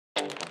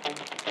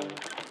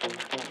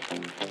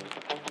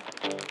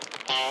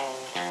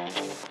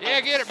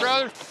I get it,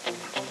 brother.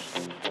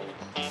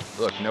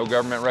 Look, no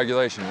government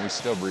regulation, we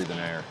still breathe in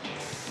air.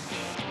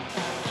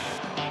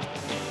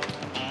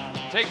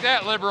 Take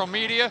that, liberal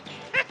media.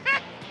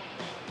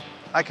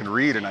 I can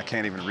read and I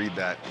can't even read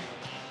that.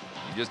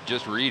 You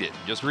just read it.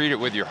 Just read it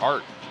with your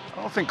heart.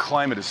 I don't think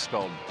climate is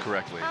spelled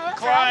correctly.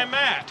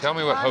 Climate. Tell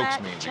me what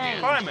hoax means again.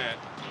 Climate.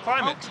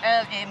 Climate.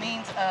 It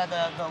means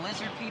the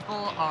lizard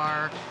people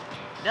are,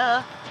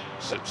 duh.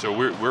 So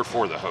we're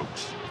for the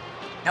hoax.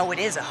 No, it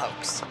is a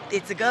hoax.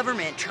 It's the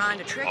government trying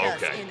to trick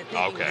us into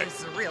thinking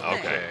this is a real thing.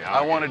 Okay,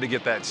 I wanted to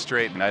get that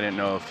straight, and I didn't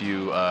know if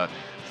you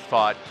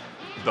thought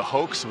the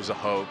hoax was a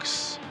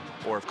hoax,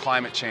 or if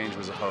climate change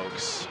was a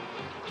hoax,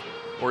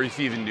 or if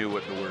you even knew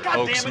what the word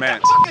hoax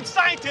meant. That fucking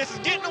scientist is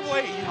getting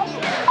away. You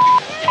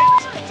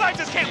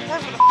scientists can't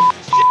work with the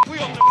shit. We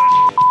all know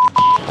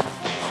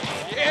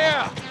that.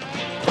 Yeah.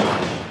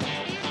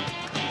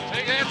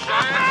 Take that,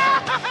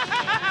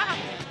 science.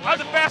 I'm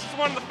the fastest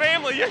one in the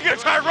family. You're gonna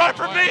try to run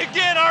for me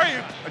again, are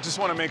you? I just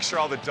want to make sure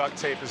all the duct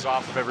tape is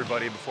off of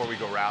everybody before we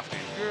go rafting.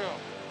 Yeah.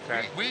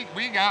 Okay.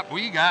 We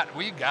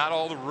got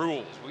all the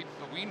rules.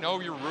 We know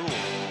your rules.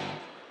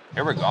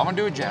 Here we go. I'm gonna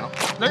do a gentle.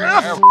 They're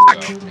gonna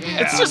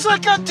Yeah. It's just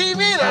like on TV.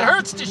 That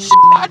hurts to shit.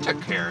 I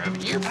took care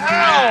of you. You're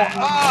fine.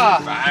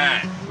 You're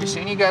fine. We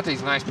seen you got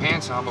these nice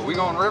pants on, but we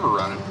going river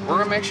running. We're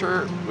gonna make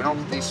sure we don't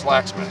get these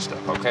slacks messed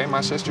up, okay?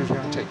 My sister's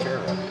gonna take care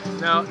of it.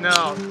 No.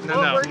 No,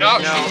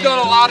 she's done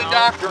a lot of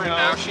doctoring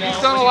now. She's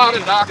done a lot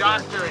of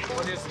doctoring.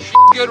 What is it? She's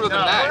good with a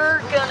knife.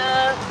 We're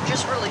gonna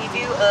just relieve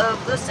you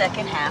of the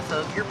second half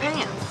of your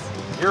pants.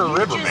 You're a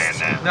riverman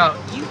now. No.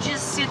 You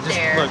just sit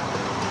there. Look.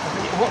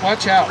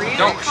 Watch out.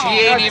 Don't.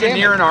 She ain't even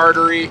near an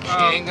artery. She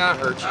ain't gonna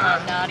hurt you.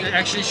 Not even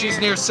Actually, she's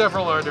near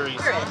several arteries.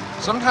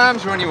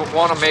 Sometimes when you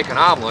want to make an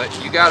omelet,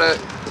 you gotta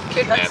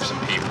kidnap some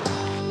people.